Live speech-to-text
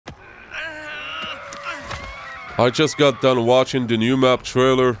I just got done watching the new map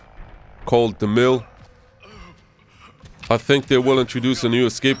trailer called The Mill. I think they will introduce a new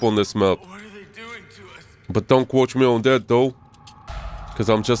escape on this map. What are they doing to us? But don't quote me on that though, because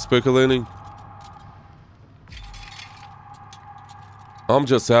I'm just speculating. I'm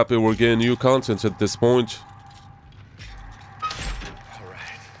just happy we're getting new content at this point.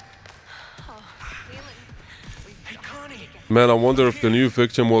 Hey, Connie. Man, I wonder if the new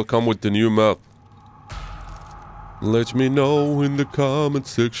victim will come with the new map. Let me know in the comment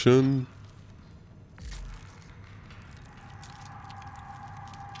section.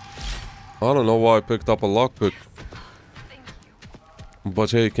 I don't know why I picked up a lockpick.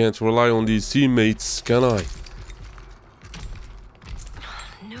 But hey, can't rely on these teammates, can I?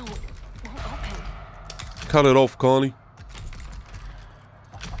 No, it won't open. Cut it off, Connie.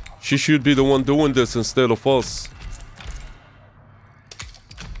 She should be the one doing this instead of us.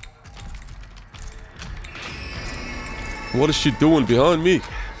 What is she doing behind me?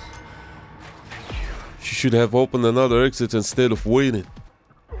 She should have opened another exit instead of waiting.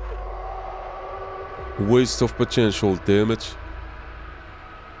 Waste of potential, damn it.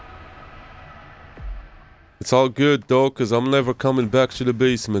 It's all good though, cause I'm never coming back to the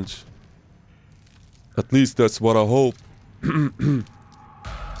basement. At least that's what I hope.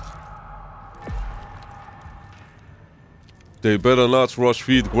 They better not rush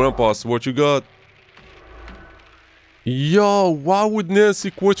feed Grandpa's. What you got? Yo, why would Nancy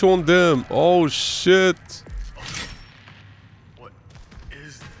quit on them? Oh shit. What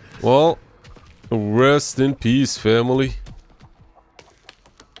is this? Well, rest in peace, family.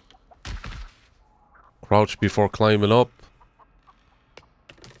 Crouch before climbing up.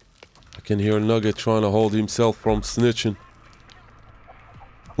 I can hear Nugget trying to hold himself from snitching.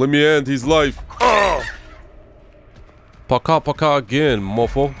 Let me end his life. Paka paka again,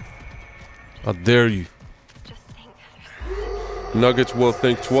 mofo. I dare you. Just think. Nugget will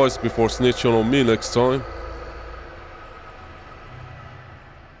think twice before snitching on me next time.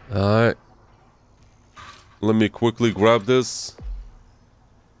 Alright. Let me quickly grab this.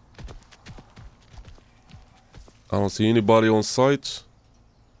 I don't see anybody on site.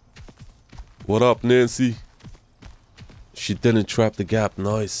 What up, Nancy? She didn't trap the gap,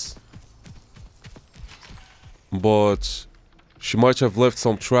 nice. But she might have left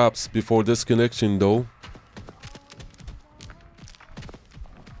some traps before disconnection though.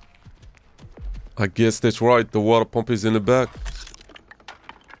 I guess that's right, the water pump is in the back.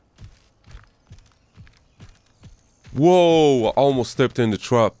 Whoa, I almost stepped in the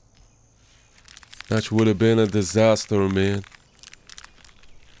trap. That would have been a disaster, man.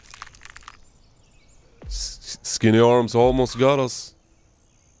 Skinny arms almost got us.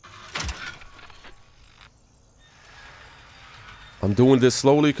 I'm doing this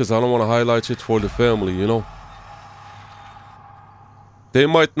slowly because I don't want to highlight it for the family, you know. They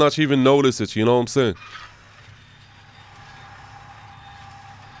might not even notice it, you know what I'm saying?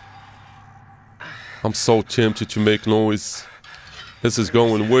 I'm so tempted to make noise. This is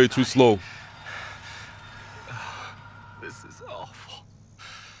going way too slow. This is awful.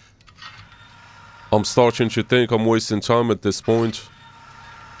 I'm starting to think I'm wasting time at this point.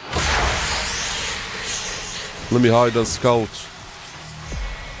 Let me hide and scout.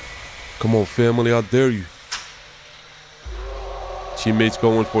 Come on, family, I dare you. Teammates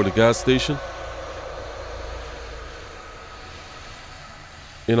going for the gas station.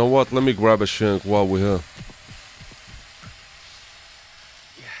 You know what? Let me grab a shank while we're here.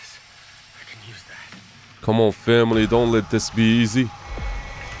 Yes, I can use that. Come on, family, don't let this be easy.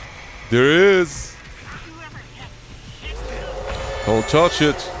 There is. Don't touch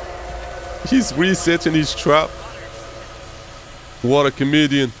it. He's resetting his trap. What a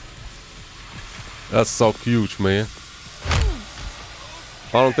comedian. That's so cute, man.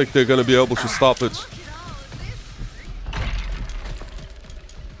 I don't think they're gonna be able to stop it.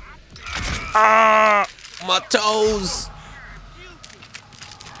 Ah, my toes.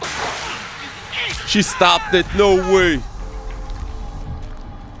 She stopped it, no way.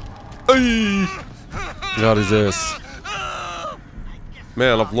 Ay. Got his ass.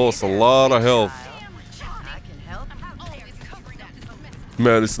 Man, I've lost a lot of health.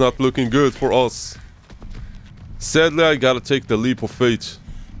 Man, it's not looking good for us. Sadly, I gotta take the leap of faith.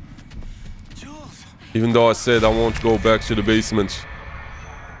 Even though I said I won't go back to the basement.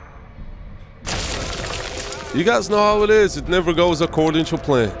 You guys know how it is. It never goes according to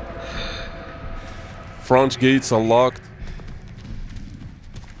plan. Front gates unlocked.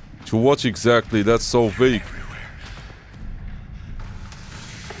 To what exactly? That's so vague.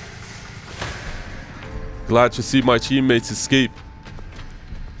 Glad to see my teammates escape.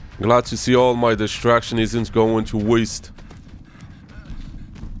 Glad to see all my distraction isn't going to waste.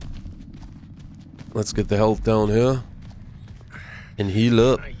 Let's get the health down here. And heal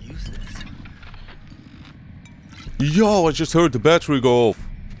up. I use this. Yo, I just heard the battery go off.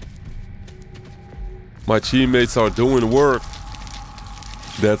 My teammates are doing work.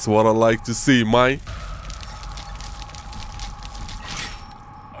 That's what I like to see, mate.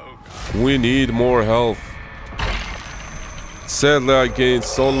 We need more health. Sadly, I gained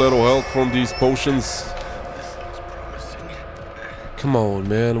so little health from these potions. This looks promising. Come on,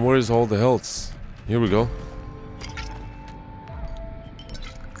 man. Where's all the health? Here we go.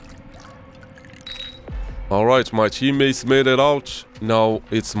 Alright, my teammates made it out. Now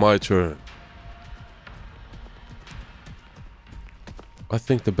it's my turn. I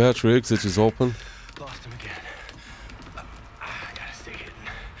think the battery exit is open. Lost him again. I gotta stay hidden.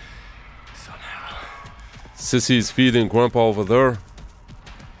 Somehow. Sissy is feeding Grandpa over there.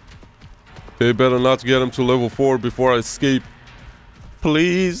 They better not get him to level 4 before I escape.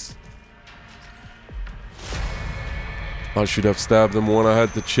 Please. I should have stabbed him when I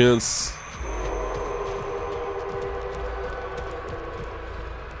had the chance.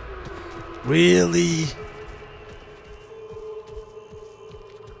 Really?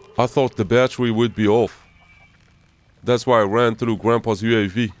 I thought the battery would be off. That's why I ran through Grandpa's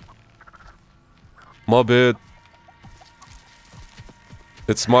UAV. My bad.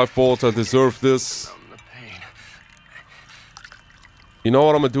 It's my fault. I deserve this. The pain. You know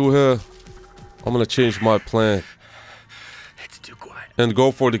what I'm gonna do here? I'm gonna change my plan It's too quiet. and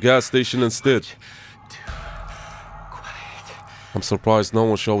go for the gas station instead. Quiet. I'm surprised no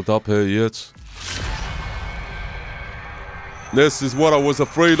one showed up here yet. This is what I was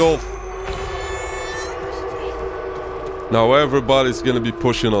afraid of. Now everybody's gonna be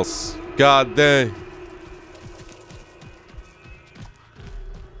pushing us. God dang.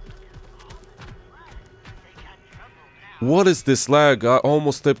 What is this lag? I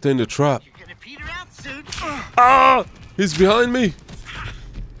almost stepped in the trap. Ah! He's behind me.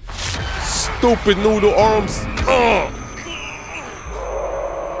 Stupid noodle arms.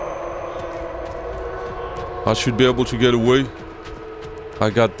 I should be able to get away. I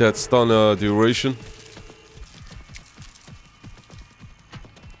got that stun duration.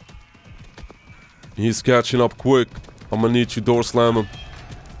 He's catching up quick. I'm gonna need to door slam him.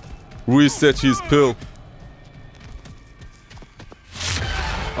 Reset his pill.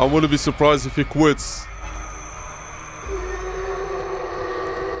 I wouldn't be surprised if he quits.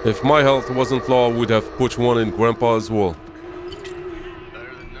 If my health wasn't low, I would have put one in Grandpa as well.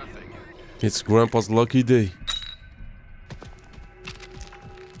 Better than nothing. It's Grandpa's lucky day.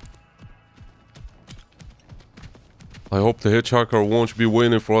 I hope the hitchhiker won't be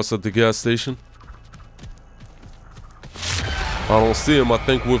waiting for us at the gas station. I don't see him. I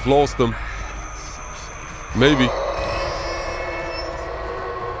think we've lost him. Maybe.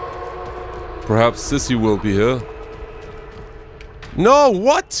 Perhaps Sissy will be here. No,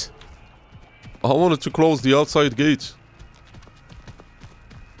 what? I wanted to close the outside gate.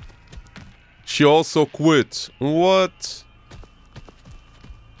 She also quit. What?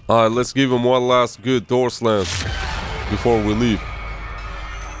 Alright, let's give him one last good door slam before we leave.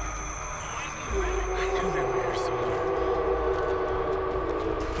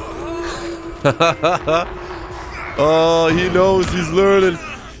 Oh, he knows, he's learning.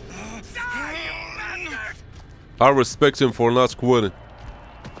 I respect him for not quitting.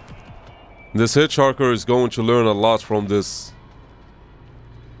 This hitchhiker is going to learn a lot from this.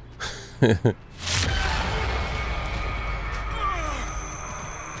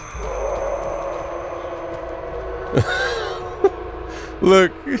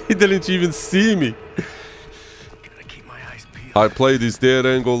 Look, he didn't even see me. Gotta keep my eyes peeled. I play this dead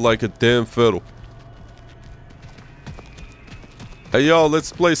angle like a damn fiddle. Hey yo,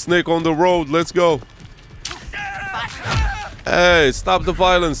 let's play Snake on the Road. Let's go. Hey, stop the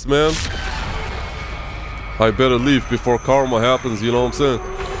violence, man. I better leave before karma happens, you know what I'm saying?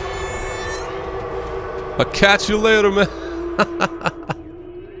 I'll catch you later, man.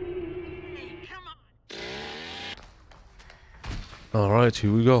 Alright,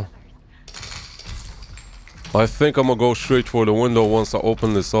 here we go. I think I'm gonna go straight for the window once I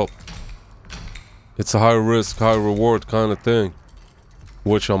open this up. It's a high risk, high reward kind of thing,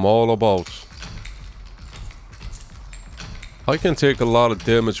 which I'm all about. I can take a lot of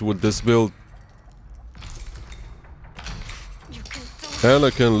damage with this build. And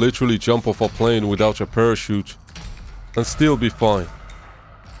I can literally jump off a plane without a parachute and still be fine.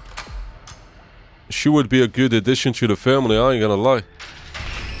 She would be a good addition to the family, I ain't gonna lie.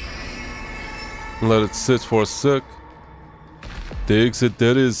 Let it sit for a sec. The exit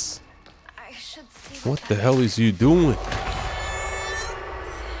that is. I should see What the hell is you doing?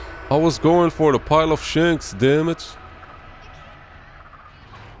 I was going for the pile of shanks, damn it.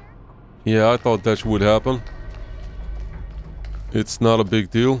 Yeah, I thought that would happen. It's not a big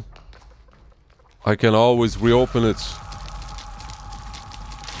deal. I can always reopen it.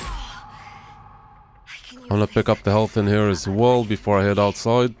 I'm gonna pick up the health in here as well before I head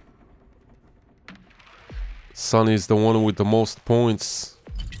outside. Sonny's the one with the most points.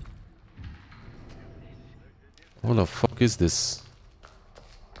 What the fuck is this?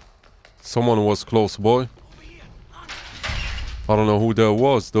 Someone was close, boy. I don't know who that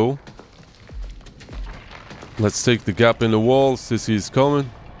was, though. Let's take the gap in the wall since he's coming.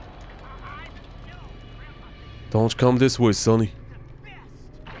 Don't come this way, Sonny.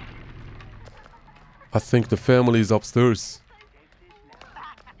 I think the family is upstairs.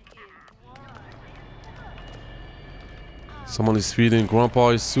 Someone is feeding Grandpa,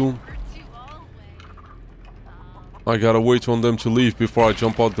 I assume. I gotta wait on them to leave before I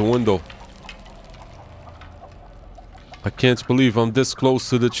jump out the window. I can't believe I'm this close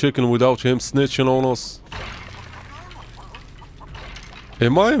to the chicken without him snitching on us.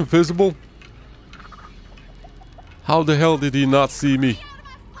 Am I invisible? How the hell did he not see me?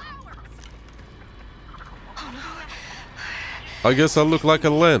 I guess I look like a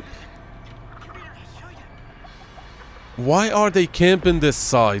lamp. Why are they camping this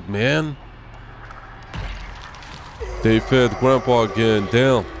side, man? They fed Grandpa again,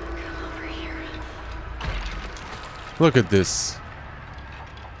 damn. Look at this.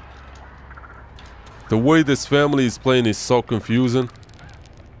 The way this family is playing is so confusing.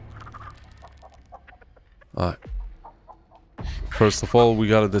 Alright. First of all, we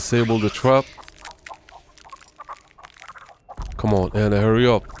gotta disable the trap. Come on, Anna, hurry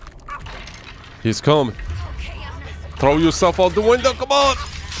up. He's coming. Throw yourself out the window, come on!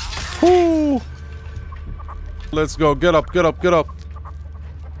 Woo! Let's go, get up, get up, get up.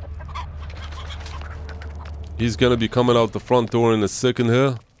 He's gonna be coming out the front door in a second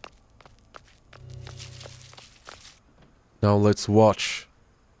here. Now let's watch.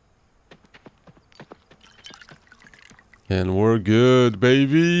 And we're good,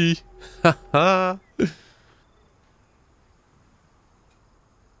 baby. Haha.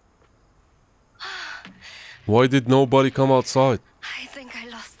 Why did nobody come outside? I think I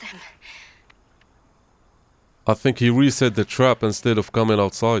lost him. I think he reset the trap instead of coming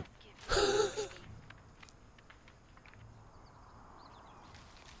outside.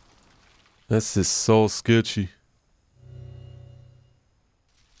 This is so sketchy.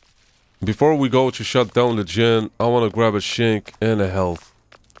 Before we go to shut down the gen, I want to grab a shank and a health.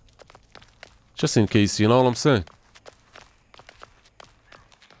 Just in case, you know what I'm saying?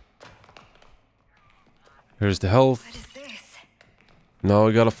 Here's the health. What is this? Now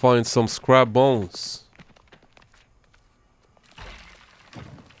I gotta find some scrap bones.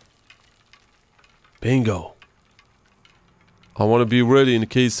 Bingo. I want to be ready in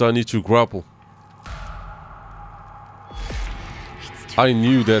case I need to grapple. I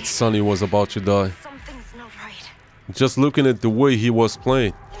knew that Sonny was about to die. Something's not right. Just looking at the way he was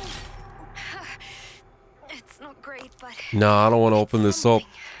playing. It's not great, but Nah, I don't want to open this up.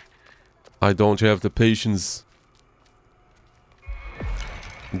 I don't have the patience.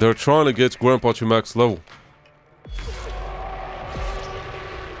 They're trying to get Grandpa to max level.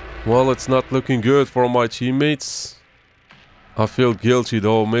 Well, it's not looking good for my teammates. I feel guilty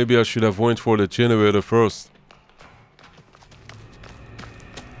though. Maybe I should have went for the generator first.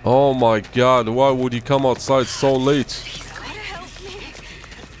 Oh my god, why would he come outside so late? he's gotta help me.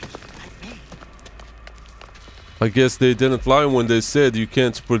 I guess they didn't lie when they said you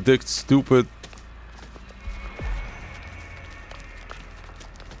can't predict stupid.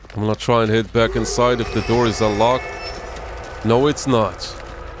 I'm gonna try and head back inside if the door is unlocked. No, it's not.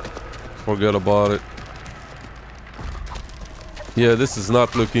 Forget about it. Yeah, this is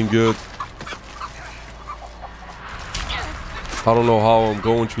not looking good. I don't know how I'm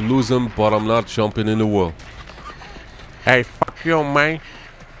going to lose him, but I'm not jumping in the well. Hey, fuck you, man.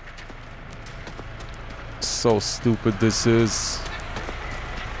 So stupid this is.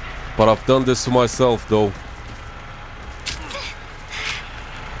 But I've done this to myself, though.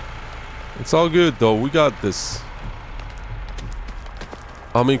 It's all good, though. We got this.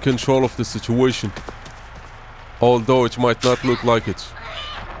 I'm in control of the situation. Although it might not look like it.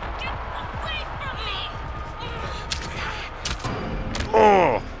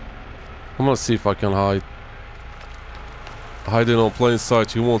 Oh! I'm gonna see if I can hide. Hiding on plain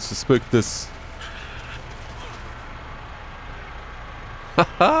sight, you won't suspect this.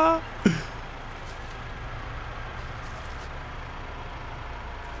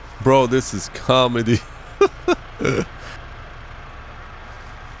 Bro, this is comedy.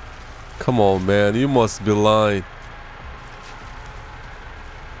 Come on, man. You must be lying.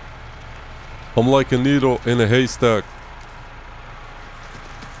 I'm like a needle in a haystack.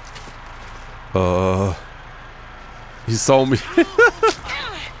 He saw me.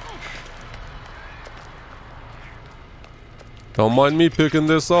 Don't mind me picking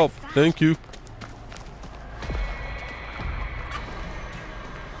this up. Thank you.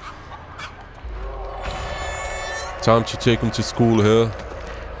 Time to take him to school here.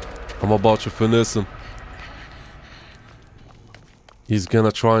 I'm about to finesse him. He's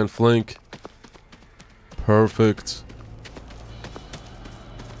gonna try and flank. Perfect.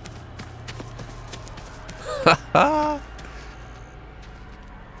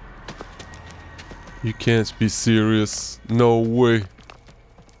 You can't be serious. No way.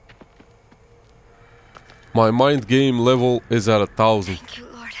 My mind game level is at 1,000. Thank you,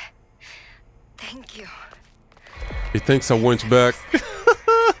 Lord. Thank you. He thinks I went back.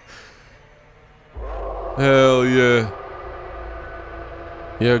 Hell yeah.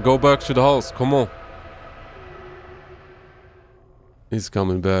 Yeah, go back to the house. Come on. He's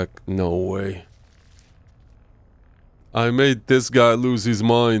coming back. No way. I made this guy lose his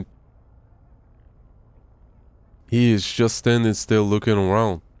mind. He is just standing still looking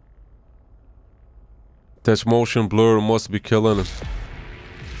around. That motion blur must be killing him.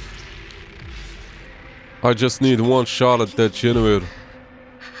 I just need one shot at that generator.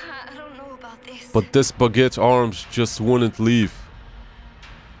 I don't know about this. But this baguette arms just wouldn't leave.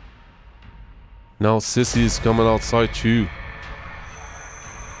 Now Sissy is coming outside too.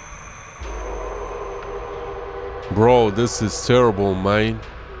 Bro, this is terrible, man.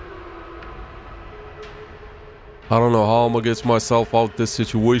 I don't know how I'm gonna get myself out this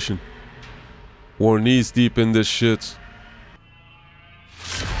situation. We're knees deep in this shit.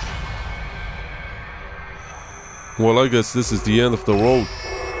 Well, I guess this is the end of the road.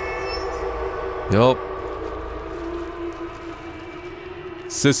 Yup.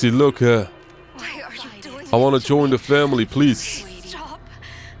 Sissy, look here. Why are you doing I want to this join me? the family, please. Stop.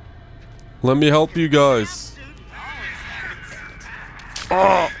 Let me help you guys.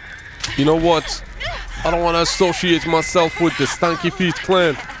 Oh, you know what? I don't want to associate myself with the Stanky Feet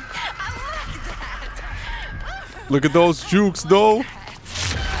clan. Look at those jukes, though.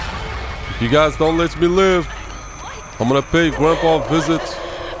 If you guys don't let me live, I'm gonna pay Grandpa a visit.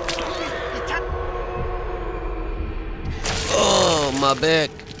 Oh, my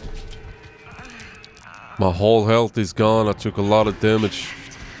back. My whole health is gone. I took a lot of damage.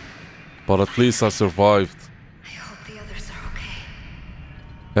 But at least I survived. I hope the others are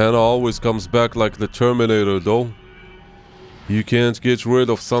okay. Anna always comes back like the Terminator, though. You can't get rid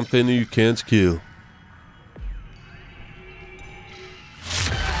of something you can't kill.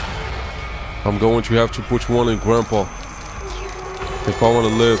 I'm going to have to put one in Grandpa if I want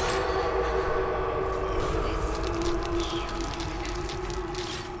to live.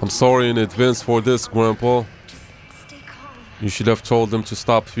 I'm sorry in advance for this, Grandpa. Stay calm. You should have told them to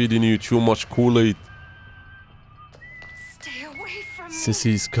stop feeding you too much Kool-Aid. Stay away from me.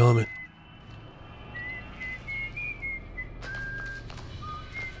 Sissy's coming.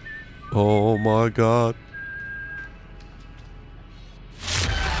 Oh my God.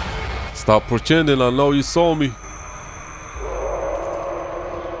 Stop pretending I know you saw me.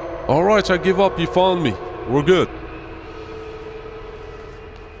 Alright, I give up. You found me. We're good.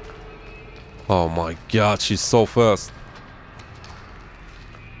 Oh my God, she's so fast.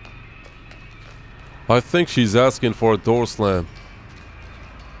 I think she's asking for a door slam.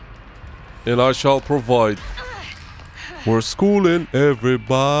 And I shall provide. We're schooling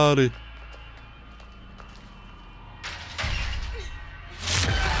everybody.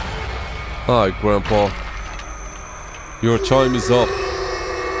 Hi, Grandpa. Your time is up.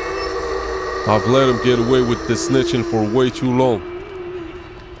 I've let him get away with this snitching for way too long.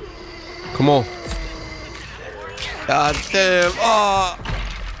 Come on. God damn. Ah.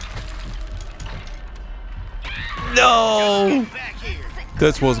 No.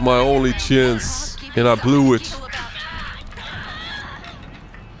 That was my only chance, and I blew it.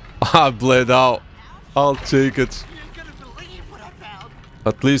 I bled out. I'll take it.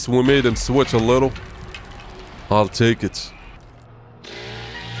 At least we made him switch a little. I'll take it.